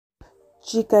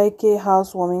Chika Ike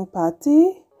housewarming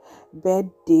party,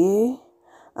 birthday,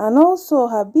 and also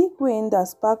her big win that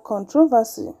sparked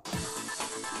controversy.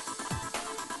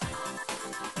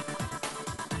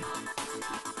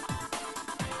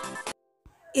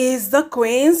 It's the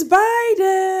Queen's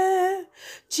birthday.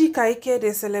 Chika Ike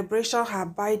dey celebration her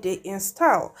birthday in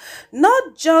style.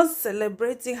 Not just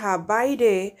celebrating her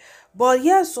birthday, but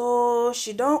yes, so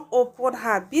she don't open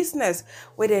her business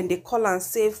wey dem dey call am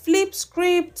say flip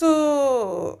script.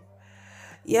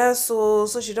 Yes, so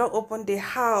she don't open the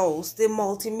house, the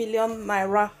multi-million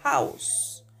naira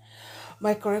house.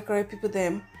 My correct people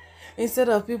them. Instead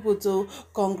of people to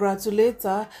congratulate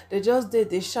her, they just did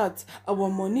the shout, our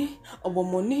money, our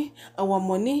money, our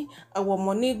money, our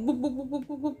money.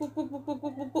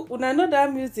 When I know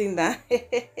that music now.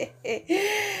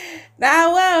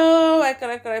 Now, well, my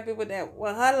correct people them.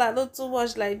 Wahala, not too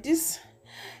much like this.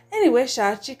 Anyway,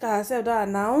 Chika herself don't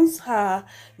announce her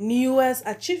newest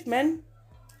achievement.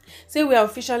 Say we are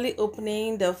officially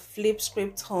opening the Flip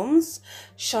Script Homes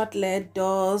short-let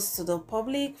doors to the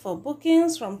public for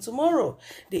bookings from tomorrow,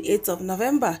 the 8th of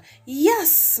November.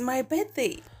 Yes, my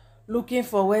birthday. Looking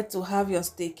forward to have your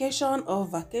staycation or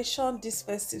vacation this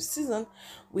festive season?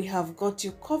 We have got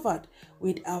you covered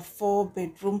with a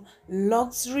 4-bedroom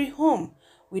luxury home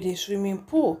with a swimming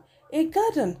pool, a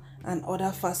garden, and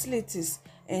other facilities.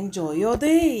 Enjoy your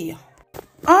day.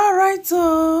 All right,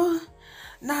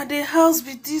 now the house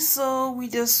be this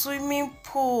with a swimming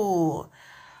pool.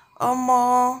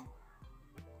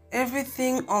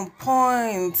 Everything on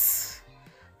point.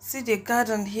 See the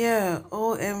garden here.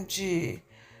 OMG.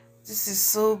 This is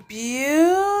so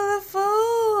beautiful.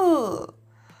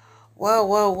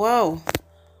 Wow.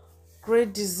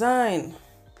 Great design.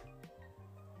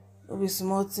 No be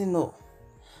small thing, no.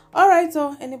 Alright,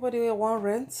 anybody who want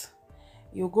rent,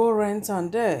 you go rent on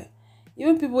there.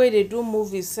 Even people where they do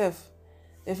movies self.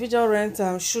 If you just rent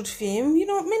and shoot film,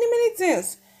 many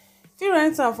things. If you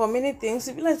rent for many things,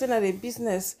 if you like to know the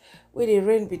business where they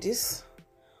rent be this.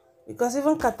 Because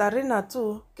even Katarina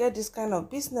too get this kind of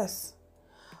business.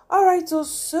 Alright,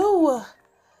 so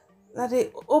now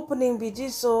the opening be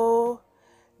this, the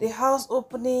house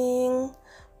opening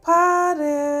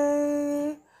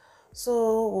party.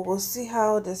 So we will see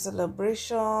how the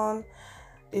celebration,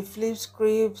 the flip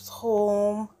scripts,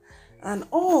 home, and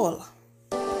all.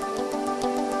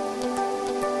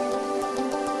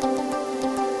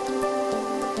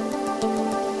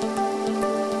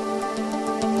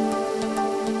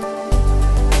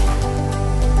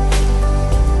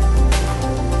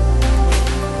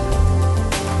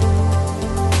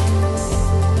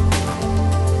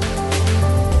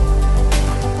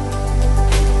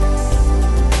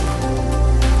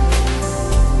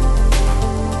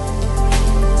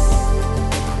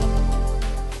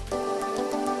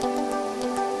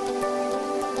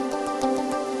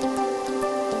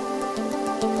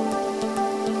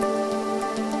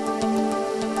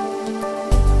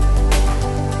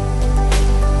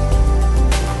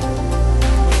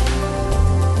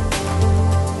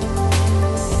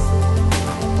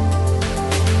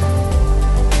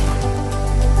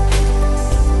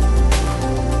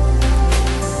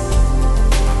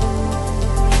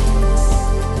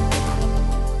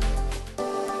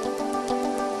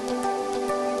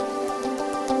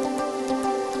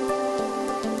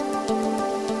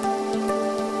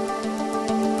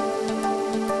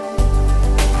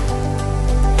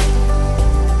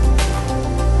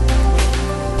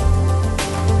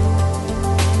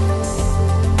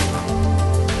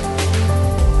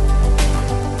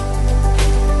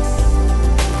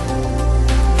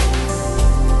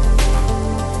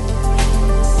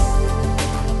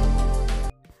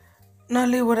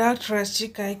 Nollywood actress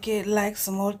Chika Ike likes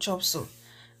small chops, so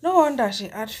no wonder she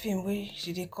add film where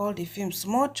she dey call the film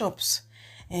Small Chops.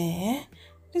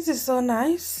 This is so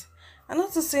nice. And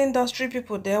not to say industry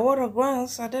people there, what a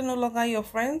grants, are they no longer your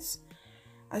friends?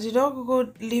 As you don't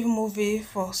go leave movie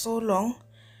for so long,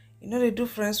 they do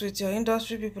friends with your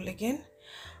industry people again.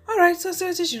 Alright, so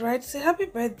seriously, she writes, say happy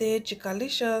birthday,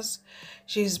 Chikalicious.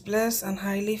 She is blessed and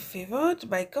highly favored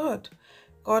by God.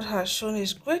 God has shown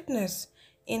his greatness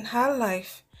in her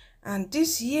life, and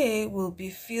this year will be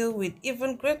filled with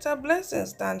even greater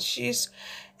blessings than she's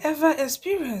ever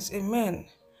experienced. Amen.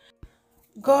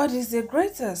 God is the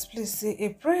greatest. Please say a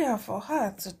prayer for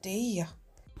her today.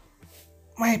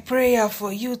 My prayer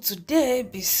for you today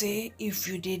be say if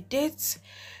you did date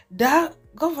that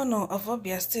governor of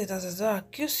Abia State as they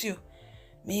accuse you,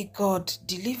 may God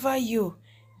deliver you,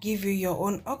 give you your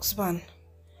own husband.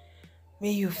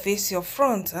 May you face your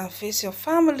front and face your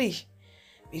family.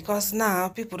 Because now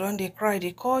people don't they cry,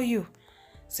 they call you.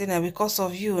 Say now because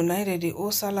of you, now they owe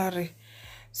salary.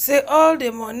 Say all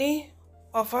the money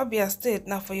of Abia State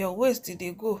now for your waist did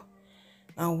they go.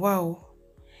 And wow,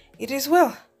 it is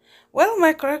well. Well,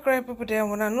 my correct people there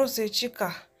when I know say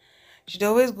Chika, she'd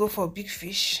always go for big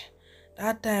fish.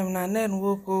 That time na then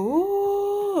will go.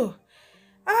 Ooh,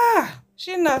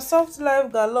 she na soft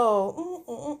life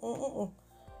galore.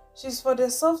 She's for the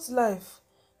soft life.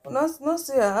 Not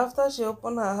see her after she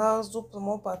open her house, do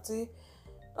more party.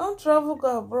 Don't travel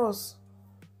go bros.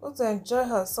 Don't enjoy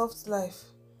her soft life.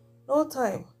 No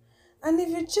time. And if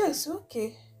you check, say,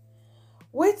 okay,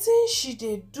 wetin she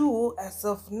dey do as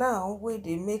of now wey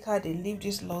dey make her dey live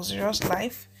this luxurious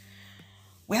life?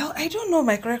 Well, I don't know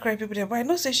my correct people there, but I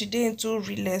know say she dey into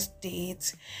real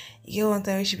estate. You get one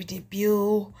time when she be dey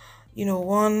build,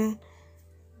 one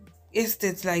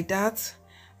estate like that.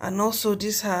 And also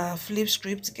this her flip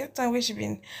script. Get time where she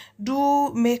been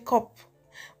do makeup.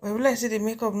 But when I say the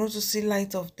makeup not to see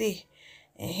light of day.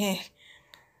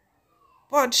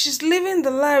 But she's living the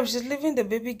life, she's living the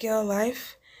baby girl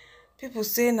life. People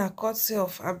say na courtesy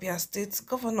of Abia State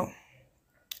governor.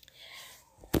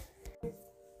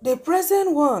 The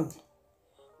present one,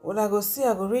 when I go see,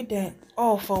 I go read them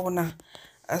all for una.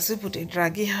 As people they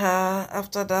drag her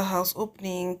after that house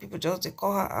opening, people just they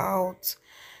call her out,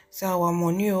 say our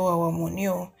money, our money.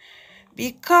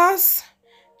 Because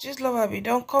just lover be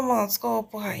don't come out, go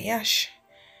up her yash.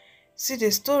 See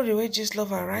the story where just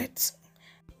lover writes.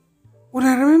 When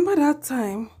I remember that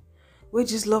time where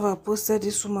just lover posted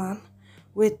this woman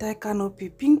with tie canopy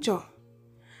picture,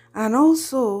 and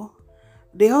also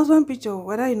the husband picture,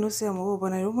 whether you know say I'm a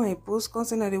woman, I woman he post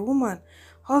concerning the woman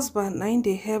husband now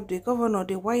they help the governor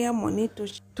they wire money to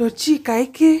Chika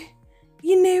Ike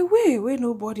in a way where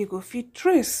nobody go fit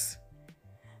trace.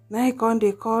 Now he come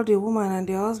they call the woman and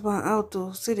the husband out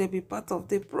to say they be part of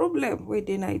the problem with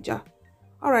the Niger.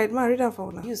 Alright, ma, read that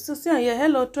for now. You still see here,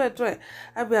 hello,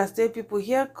 Abia State people.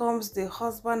 Here comes the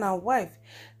husband and wife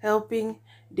helping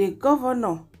the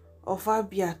governor of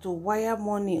Abia to wire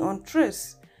money on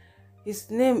trace.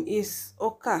 His name is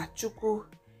Oka Chuku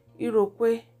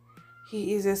Irokwe.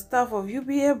 He is a staff of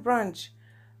UBA branch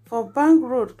for Bank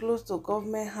Road close to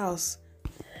Government House.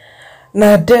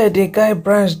 Now there the guy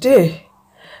branch there.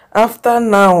 After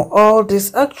now, all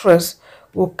this actress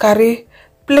will carry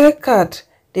placard.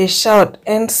 They shout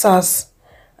NSAS.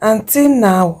 Until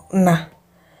now,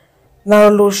 Now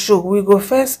Losho, we go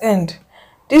first end.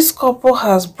 This couple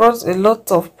has brought a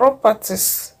lot of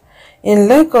properties in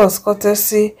Lagos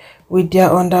courtesy with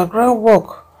their underground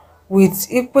work with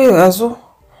Ikwe Azu.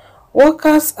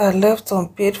 Workers are left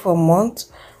unpaid for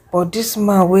months, but this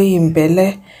man wey in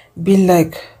belle be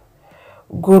like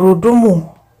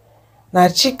Gorodomu. Na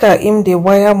Chika him dey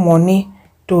wire money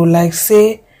to like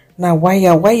say na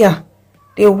wire.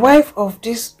 The wife of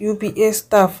this UBA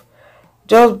staff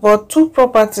just bought 2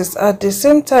 properties at the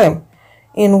same time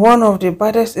in one of the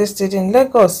baddest estates in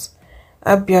Lagos.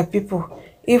 Abia people,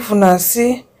 if una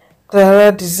see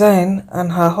Clara Design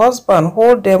and her husband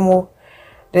hold them,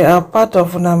 they are part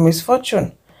of una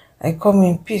misfortune. I come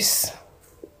in peace.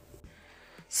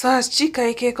 So as Chika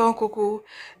Ike come kuku,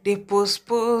 they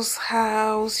post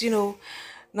house,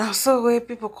 now so where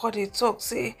people call they talk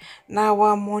say na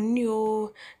our money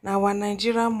na our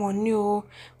Nigerian money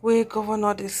where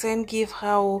governor they send give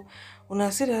her When I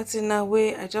see that thing now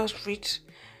where I just read,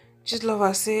 just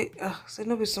lover say say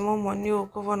no be small money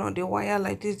governor they wire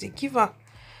like this they give her.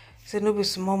 Say no be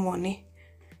small money.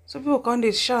 So people come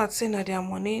they shout say na their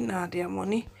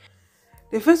money.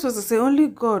 The first was to say only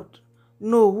God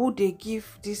know who they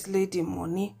give this lady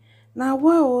money. Now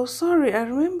wow, sorry, I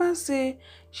remember say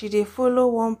she dey follow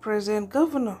one present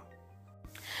governor.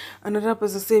 Another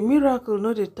person say miracle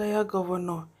no dey tire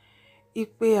governor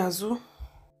Ikpe Azu.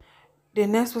 The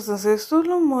next person say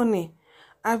stolen money,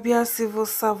 Abia civil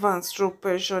servants through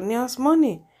pensioners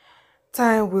money.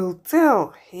 Time will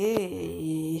tell.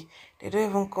 Hey, they don't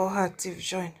even call her thief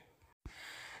join.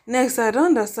 Next, I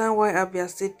don't understand why Abia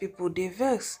State people dey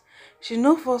vex. She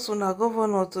no force una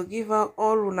governor to give her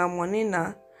all una money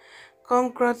na.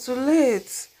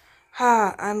 Congratulate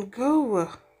her and go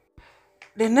well.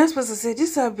 The next person say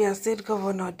this Abia State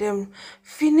governor them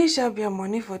finish Abia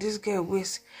money for this girl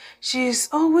waist. She is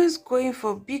always going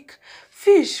for big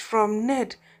fish from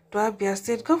Ned to Abia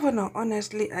State governor.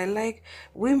 Honestly, I like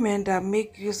women that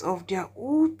make use of their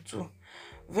utu.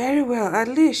 Very well, at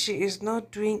least she is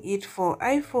not doing it for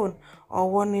iPhone or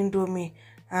one Indomie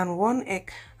and one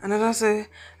egg. Another say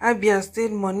Abia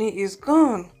State money is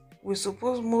gone. We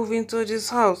supposed move into this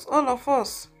house, all of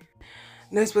us.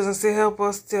 Next person say help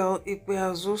us tell Ikpe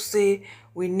Azu say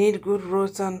we need good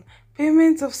roads and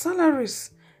payment of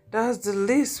salaries. That's the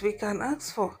least we can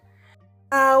ask for.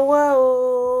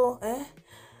 Wow,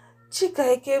 Chika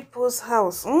Ike post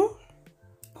house.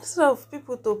 Instead of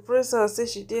people to praise her, say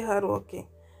she did hardworking.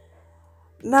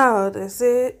 Now they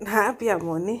say na happy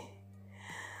money.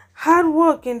 Hard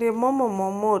work in the momo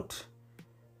mode.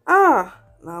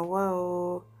 Now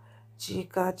wow,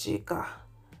 Chika.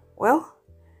 Well,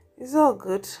 it's all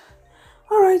good.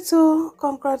 Alright, so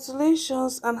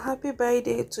congratulations and happy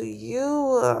birthday to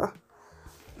you.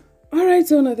 Alright,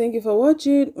 so now thank you for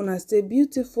watching. Una stay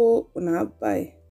beautiful. Una bye.